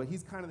Superjail, but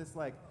he's kind of this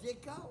like...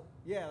 Dicko?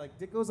 Yeah, like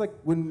Dicko's like,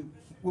 when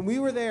we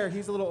were there,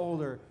 he's a little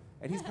older,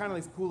 and he's kind of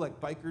this cool like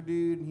biker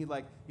dude, and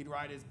he'd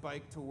ride his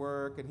bike to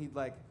work, and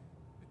but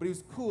he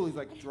was cool, he's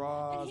like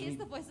draws. And he's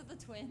the voice of the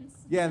twins.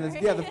 Yeah, and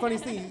the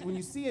funniest thing, when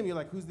you see him, you're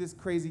like, who's this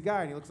crazy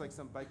guy? And he looks like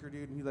some biker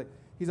dude, and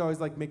he's always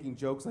like making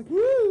jokes, like woo,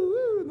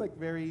 woo, and like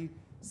very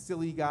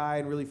silly guy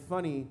and really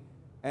funny.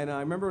 And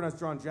I remember when I was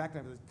drawing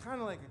Jackknife, it was kind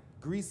of like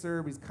a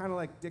greaser, but he's kind of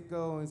like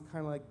Dicko, and he's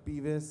kind of like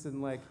Beavis,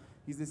 and like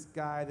he's this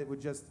guy that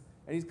would just,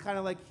 and he's kind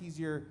of like he's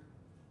your,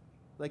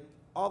 like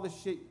all the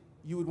shit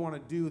you would want to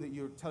do that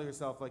you would tell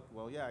yourself like,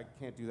 well, yeah, I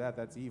can't do that,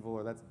 that's evil,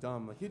 or that's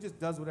dumb. Like he just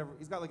does whatever,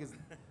 he's got like his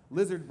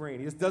lizard brain,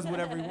 he just does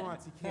whatever he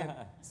wants, he can't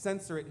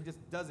censor it, he just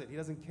does it, he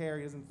doesn't care,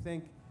 he doesn't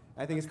think.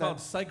 I think it's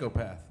called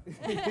psychopath.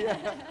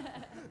 Yeah.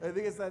 I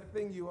think it's that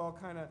thing you all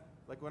kind of,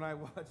 like when I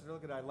watch it,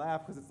 look at it, I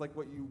laugh because it's like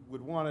what you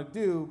would want to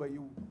do, but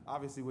you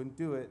obviously wouldn't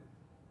do it.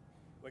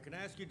 Wait, can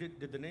I ask you,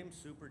 did the name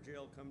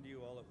Superjail come to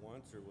you all at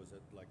once, or was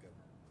it like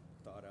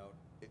a thought out?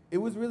 It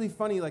was really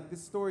funny, like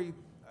this story,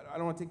 I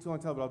don't want to take too long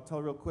to tell, but I'll tell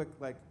it real quick.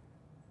 Like,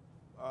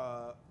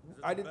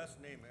 It's the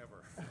best name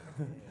ever.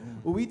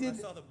 Well, we did. I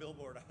saw the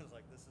billboard, I was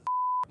like, this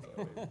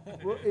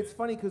is Well, it's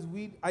funny because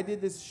I did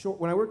this short,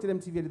 when I worked at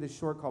MTV, I did this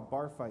short called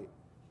Bar Fight.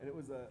 And it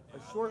was a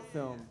short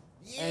film.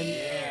 And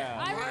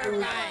I it remember was,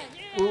 that.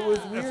 it was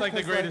weird That's like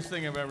the 'cause, great's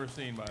thing I've ever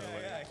seen, by the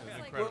way. It's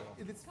incredible.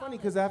 Well, it's funny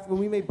because when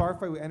we made Bar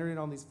Fight, we entered it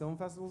on these film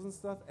festivals and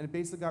stuff, and it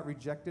basically got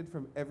rejected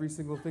from every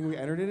single thing we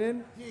entered it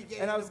in. Did you get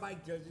And I into was,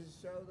 Mike Judge's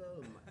show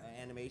though,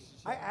 animation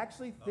show? I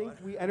actually think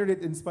we entered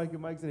it in Spike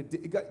and Mike's, and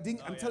it got,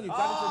 didn't, I'm telling you, it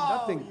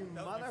got into nothing. You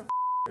mother.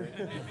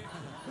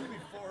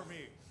 before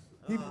me.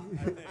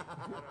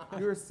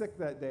 You were sick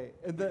that day.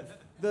 And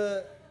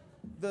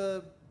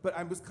but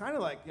I was kind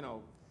of like, I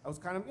was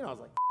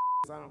like,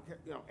 I don't care,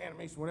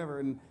 animation,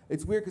 whatever. And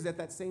it's weird because at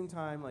that same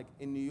time, like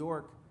in New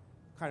York,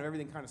 kind of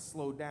everything kind of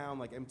slowed down.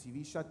 Like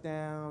MTV shut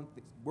down,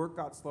 work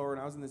got slower,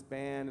 and I was in this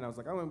band, and I was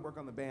like, I want to work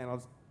on the band. I'll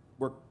just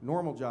work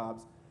normal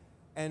jobs.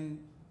 And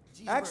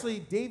actually,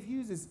 Dave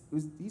Hughes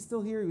he's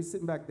still here. He was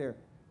sitting back there.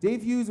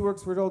 Dave Hughes, who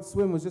works for Adult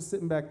Swim, was just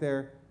sitting back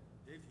there.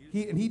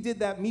 He did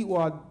that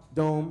Meatwad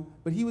Dome,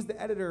 but he was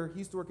the editor. He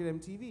used to work at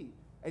MTV,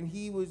 and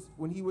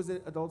when he was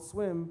at Adult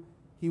Swim,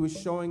 he was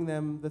showing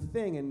them the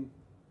thing. And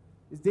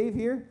is Dave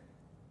here?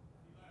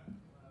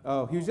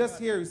 Oh, he was just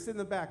here. He was sitting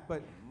in the back,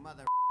 but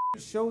Mother.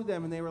 Showed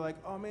them, and they were like,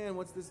 "Oh man,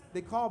 what's this?"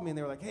 They called me, and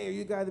they were like, "Hey, are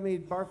you the guy that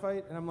made Bar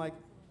Fight?" And I'm like,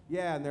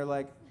 "Yeah." And they're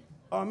like,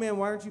 "Oh man,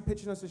 why aren't you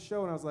pitching us a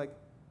show?" And I was like,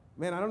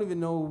 "Man, I don't even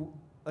know.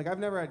 Like, I've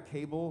never had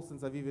cable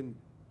since I've even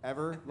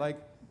ever like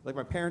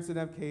my parents didn't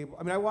have cable.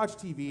 I mean, I watch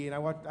TV and I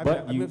watch.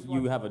 But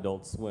you have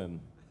Adult Swim.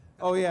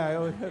 Oh yeah, I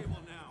always have.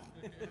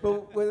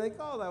 But when they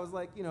called, I was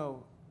like, I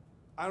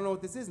don't know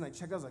what this is, and I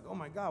checked. I was like, "Oh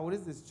my god, what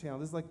is this channel?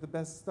 This is like the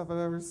best stuff I've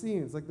ever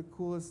seen. It's like the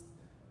coolest,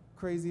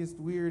 craziest,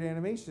 weird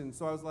animation."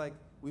 So I was like,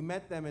 we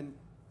met them, and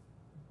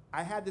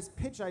I had this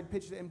pitch I'd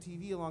pitched at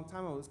MTV a long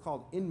time ago. It was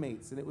called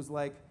Inmates, and it was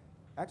like,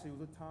 actually, it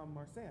was with Tom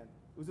Marsan.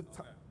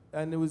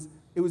 And it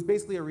was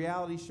basically a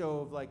reality show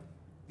of like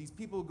these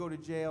people would go to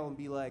jail and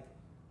be like,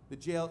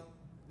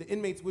 the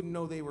inmates wouldn't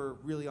know they were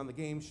really on the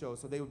game show,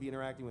 so they would be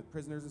interacting with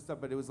prisoners and stuff.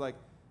 But it was like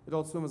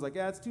Adult Swim was like,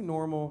 yeah, it's too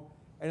normal.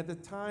 And at the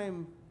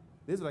time,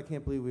 this is what I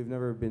can't believe we've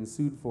never been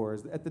sued for.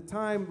 Is at the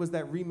time was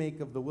that remake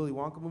of the Willy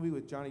Wonka movie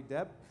with Johnny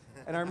Depp,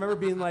 and I remember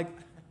being like,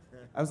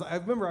 I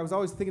remember I was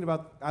always thinking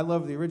about, I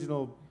love the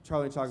original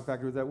Charlie and Chocolate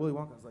Factory with that Willy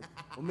Wonka. I was like,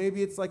 well,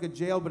 maybe it's like a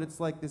jail, but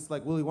it's like this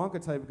like Willy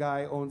Wonka type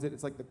guy owns it.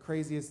 It's like the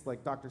craziest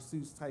like Dr.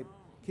 Seuss type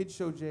kid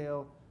show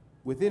jail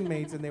with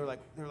inmates, and they were like,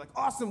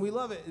 awesome, we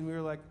love it, and we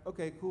were like,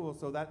 okay, cool.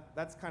 So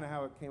that's kind of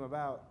how it came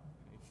about.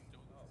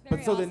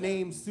 But so the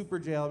name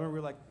Superjail, I remember we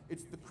were like,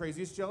 it's the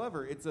craziest jail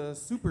ever. It's a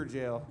super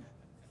jail.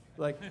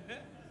 Like,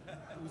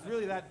 it was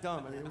really that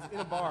dumb. I mean, it was in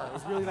a bar. It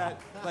was really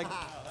that, like.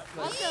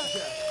 Also, do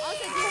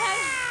you have?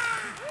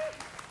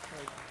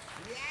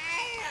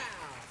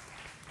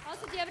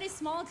 Also, do you have any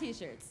small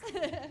T-shirts? Do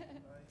you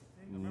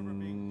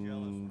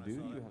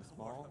have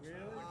small?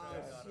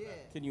 Really?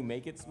 Can you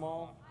make it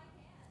small?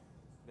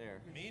 There.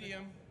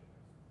 Medium.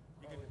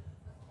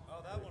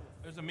 Oh, that one.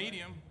 There's a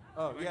medium.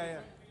 Oh, yeah.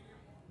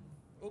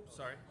 Oops,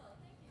 sorry.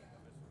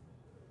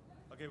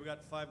 Okay, we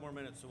got 5 more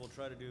minutes, so we'll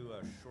try to do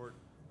short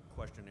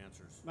question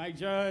answers. Mike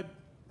Judd,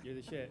 you're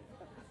the shit.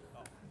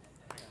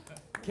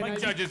 Mike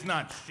Judge is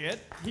not shit.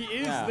 He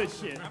is the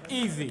shit.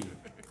 Easy.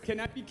 Can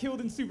I be killed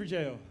in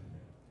Superjail?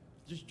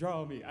 Just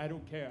draw me. I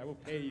don't care. I will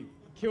pay you.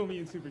 Kill me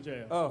in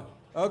Superjail. Oh,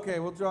 okay.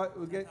 We'll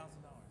get.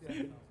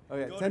 Oh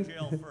yeah. Go to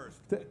jail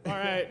first. All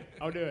right,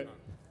 I'll do it.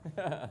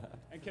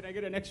 And can I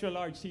get an extra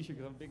large T-shirt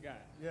because I'm a big guy?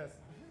 Yes.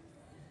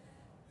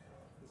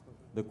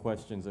 The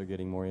questions are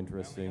getting more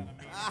interesting.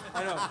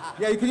 I know.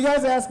 Yeah, can you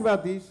guys ask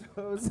about these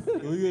shows?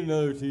 Can we get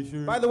another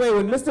T-shirt? By the way,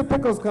 when Mr.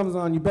 Pickles comes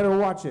on, you better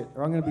watch it,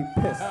 or I'm gonna be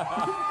pissed.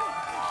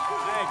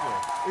 Thank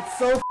you. It's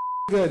so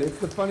good. It's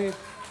the funniest.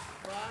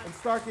 And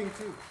Starking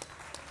too.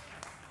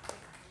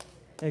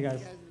 Hey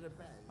guys,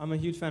 I'm a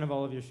huge fan of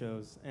all of your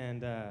shows,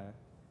 and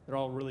they're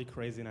all really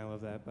crazy, and I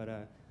love that.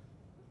 But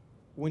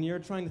when you're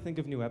trying to think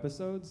of new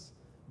episodes,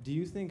 do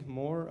you think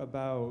more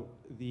about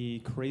the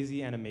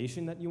crazy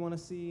animation that you want to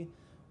see,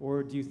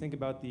 or do you think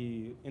about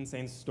the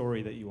insane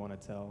story that you want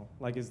to tell?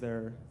 Like, is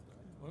there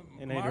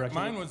in any direction?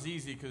 Mine was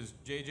easy because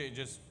JJ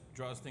just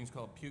draws things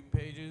called puke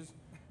pages,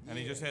 and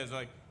he just has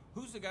like,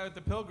 who's the guy with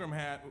the pilgrim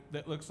hat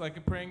that looks like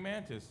a praying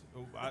mantis?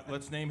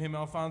 Let's name him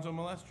Alfonso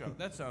Molestro.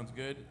 That sounds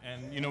good.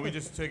 And we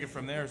just took it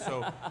from there.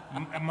 So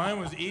mine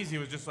was easy. It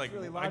was just like,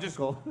 really I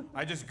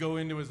just go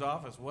into his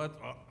office. What?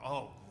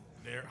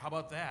 There. How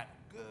about that?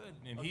 Good.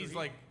 And he's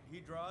like, he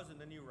draws and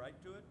then you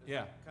write to it?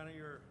 Yeah. Kind of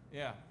your.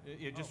 Yeah.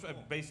 It just cool.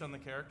 based on the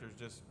characters,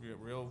 just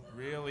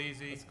real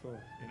easy. That's cool.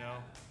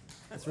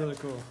 That's really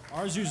cool.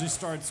 Ours usually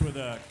starts with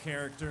a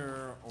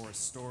character or a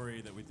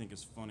story that we think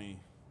is funny.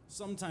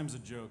 Sometimes a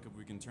joke if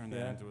we can turn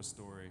that into a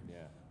story. Yeah.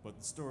 But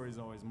the story is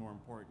always more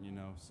important,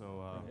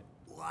 So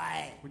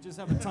What? we just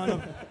have a ton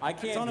of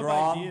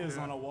draw. ideas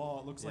on a wall.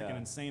 It looks like an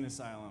insane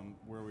asylum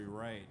where we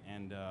write,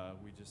 and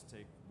we just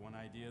take one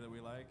idea that we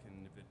like,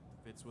 and if it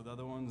fits with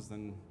other ones,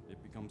 then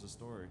it becomes a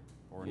story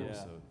or an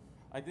episode.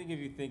 I think if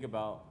you think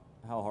about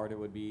how hard it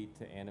would be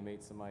to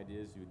animate some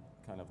ideas, you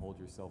would kind of hold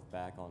yourself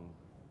back on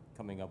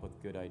coming up with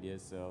good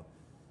ideas. So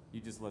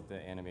you just let the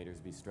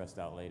animators be stressed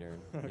out later.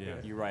 Yeah.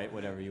 You write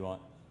whatever you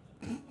want.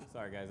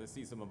 Sorry, guys. I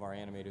see some of our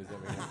animators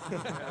over here.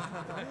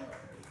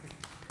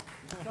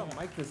 Tell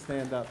Mike to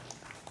stand up.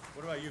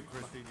 What about you,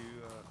 Christy? Do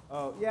you?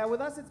 Oh yeah,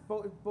 with us it's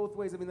both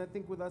ways. I mean, I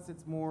think with us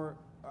it's more.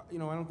 I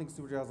don't think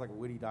Superjail has like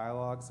witty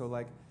dialogue. So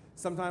like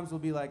sometimes we'll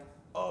be like,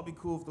 oh, it'd be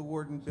cool if the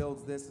warden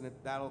builds this, and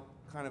that'll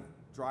kind of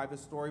drive the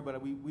story. But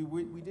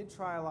we did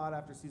try a lot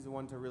after season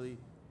 1 to really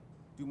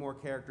do more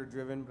character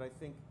driven. But I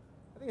think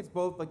it's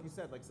both. Like you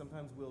said, like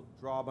sometimes we'll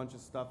draw a bunch of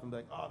stuff and be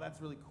like, oh,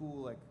 that's really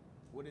cool. Like,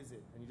 what is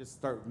it? And you just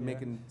start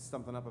making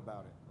something up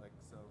about it. Like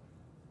so.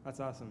 That's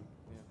awesome.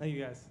 Yeah. Thank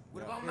you guys.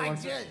 What about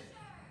Mike Judd?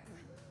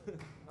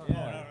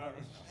 No.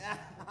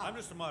 I'm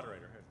just a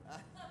moderator.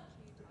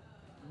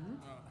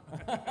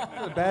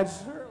 A bad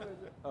shirt?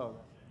 Oh.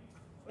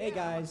 Hey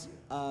guys,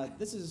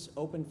 this is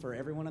open for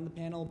everyone on the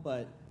panel,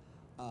 but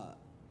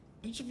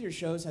each of your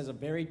shows has a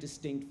very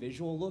distinct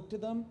visual look to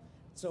them.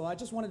 So I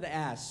just wanted to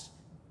ask,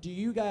 do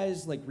you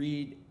guys like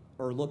read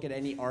or look at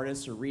any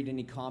artists or read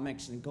any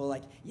comics and go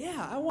like,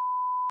 yeah, I want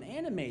to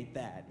animate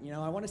that.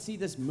 I want to see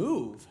this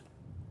move.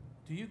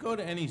 Do you go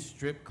to any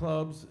strip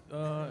clubs,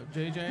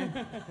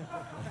 JJ?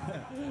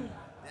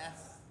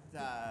 That's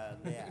the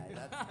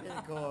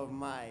pinnacle of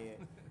my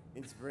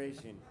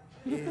inspiration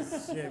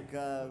is strip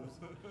clubs,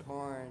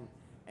 porn,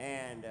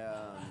 and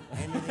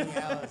anything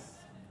else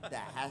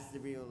that has to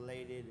be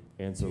related.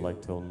 Answer to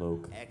like Tone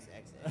Loc.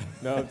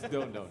 XXX. No.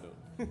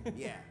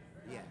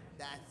 Yeah,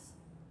 that's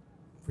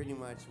pretty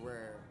much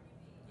where.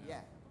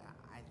 Yeah,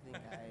 I think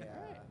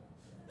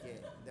I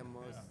get the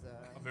most.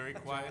 A very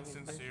quiet,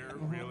 sincere,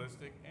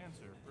 realistic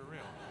answer, for real.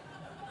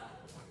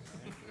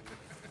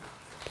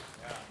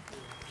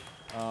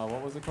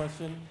 What was the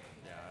question?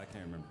 Yeah, I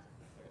can't remember.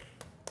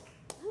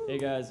 Hey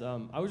guys,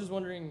 I was just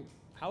wondering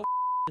how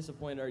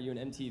disappointed are you in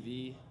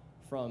MTV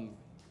from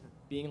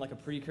being like a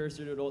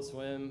precursor to Adult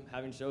Swim,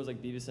 having shows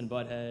like Beavis and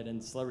Butthead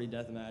and Celebrity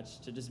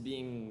Deathmatch, to just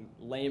being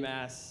lame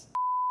ass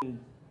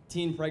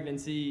teen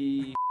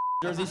pregnancy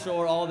Jersey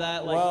Shore, all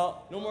that. Like,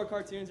 Well- no more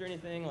cartoons or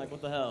anything. Like,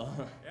 what the hell?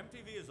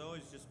 MTV has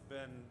always just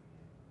been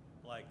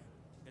like,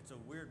 it's a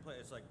weird place.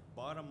 It's like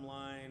bottom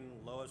line,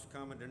 lowest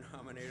common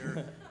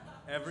denominator.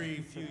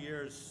 Every few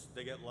years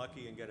they get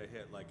lucky and get a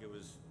hit. Like it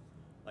was,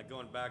 like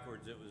going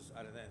backwards, it was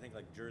I think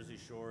like Jersey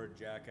Shore,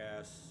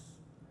 Jackass,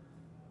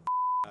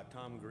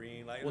 Tom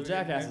Green. Like Well,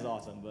 Jackass is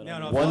awesome, but yeah, I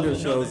no, mean- Wonder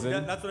it's awesome.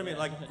 Chosen. That's what I mean.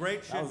 Like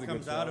great That was shit a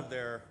good comes out show. of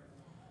there.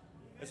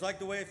 It's like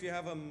the way if you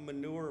have a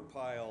manure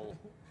pile,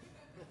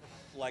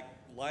 like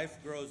life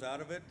grows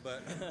out of it,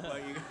 but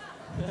you.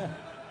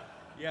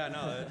 Yeah,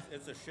 no,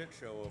 it's a shit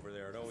show over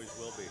there. It always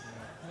will be.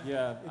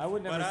 Yeah, I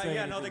would never But say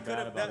yeah, no, they anything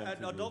could bad have. about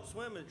MTV. Adult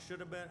Swim, it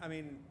should have been. I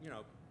mean, you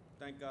know,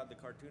 thank God the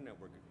Cartoon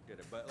Network did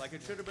it, but like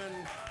it should have been.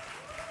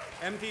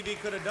 MTV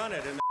could have done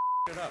it and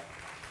they it up.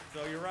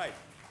 So you're right.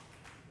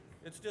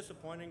 It's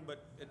disappointing,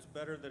 but it's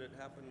better that it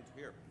happened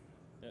here.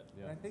 Yeah.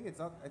 And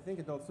I think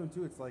Adult Swim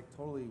too. It's like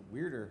totally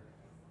weirder.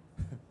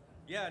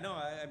 Yeah, no,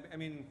 I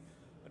mean,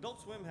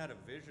 Adult Swim had a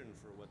vision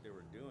for what they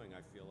were doing.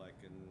 I feel like,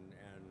 and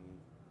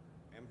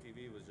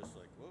MTV was just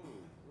like, whoa.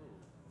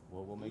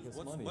 Well, we'll make us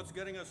money. What's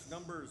getting us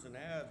numbers and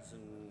ads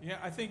and Yeah,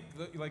 I think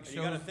like and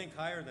you got to shows. think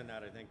higher than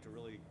that. I think to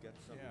really get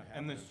something Yeah,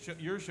 and happening.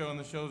 your show and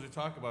the shows you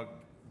talk about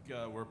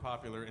were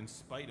popular in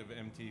spite of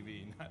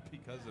MTV, not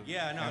because of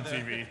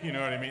MTV. You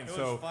know what I mean? It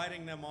was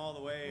fighting them all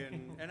the way,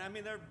 and I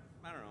mean, I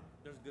don't know.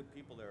 There's good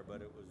people there,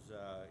 but it was,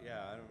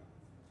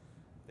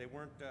 they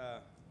weren't.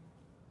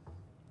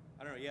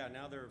 I don't know. Yeah,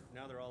 now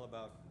they're all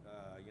about,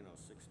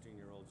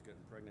 16-year-olds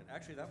getting pregnant.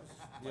 Actually, that was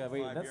like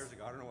 5 years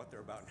ago. I don't know what they're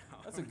about now.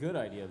 That's a good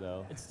idea,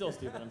 though. It's still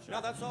stupid, I'm sure.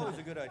 No, that's always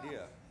a good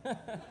idea.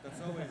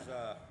 That's always.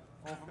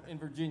 In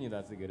Virginia,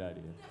 that's a good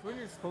idea. When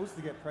you're supposed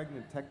to get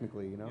pregnant,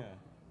 technically, you know.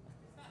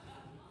 Yeah.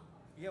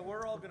 Yeah,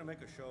 we're all gonna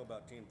make a show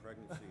about teen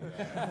pregnancy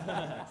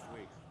next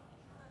week.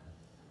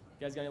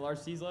 You guys got any large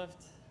C's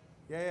left?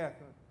 Yeah.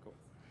 Cool.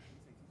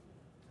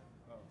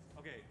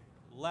 Okay,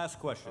 last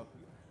question.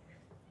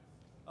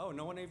 Oh,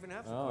 no one even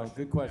has a Oh, question.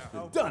 good question.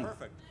 Oh, Done.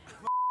 Perfect.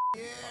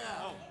 Yeah.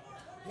 Oh.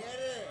 Hit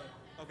it.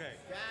 Okay.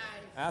 Guys.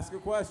 Ask a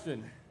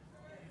question.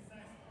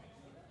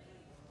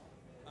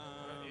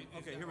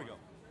 Okay, here we go.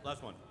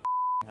 Last one.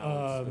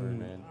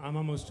 I'm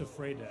almost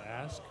afraid to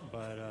ask,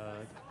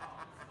 but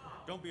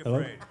Don't be hello?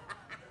 afraid.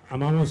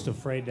 I'm almost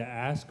afraid to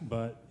ask,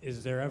 but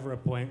is there ever a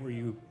point where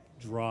you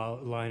draw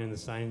a line in the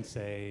sign and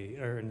say,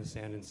 or in the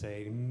sand and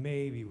say,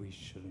 maybe we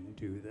shouldn't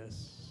do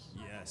this?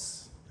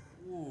 Yes.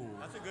 Ooh,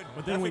 that's a good.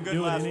 But then that's we a good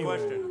do it last anyway.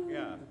 question.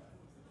 Yeah.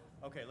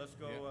 Okay, let's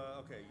go.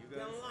 Okay, you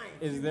guys.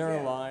 Is there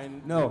a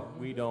line No.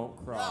 we don't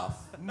cross?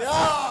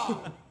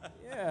 No.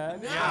 Yeah.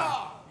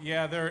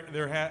 Yeah,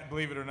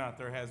 believe it or not,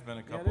 there has been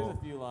a Yeah, couple. there's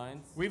a few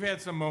lines. We've had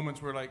some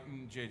moments where, like,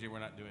 JJ, we're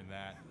not doing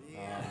that,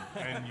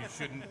 and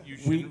you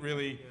shouldn't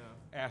really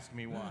ask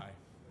me why.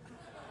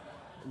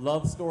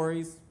 Love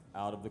stories,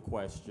 out of the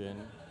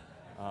question.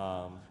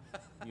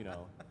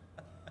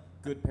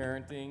 Good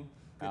parenting.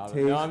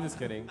 No, I'm just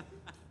kidding.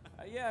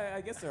 Yeah,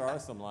 I guess there are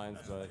some lines,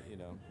 but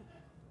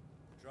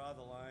Draw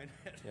the line.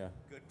 Yeah.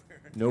 Good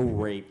parent. No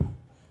rape.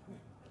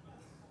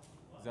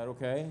 Is that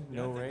okay? Yeah,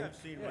 No I think rape. I've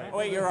seen rape. Oh,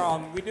 wait, you're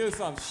on. We do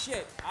some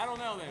shit. I don't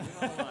know then.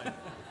 We don't know line.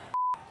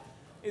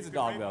 He's a You can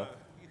dog rape though.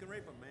 You can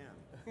rape a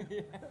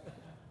man.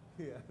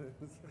 Yeah.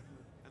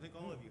 I think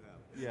all of you have.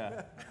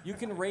 Yeah. You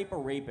can rape a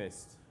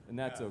rapist, and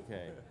that's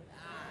okay.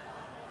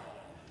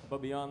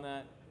 But beyond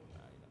that,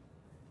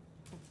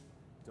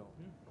 don't.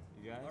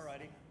 You guys?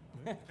 Alrighty.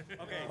 Okay.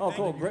 Oh, thank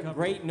cool. you.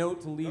 Great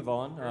note to leave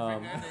on.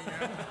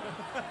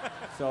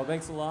 So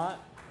thanks a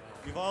lot.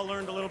 You've all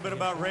learned a little bit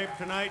about rape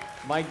tonight.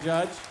 Mike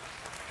Judge.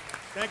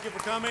 Thank you for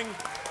coming.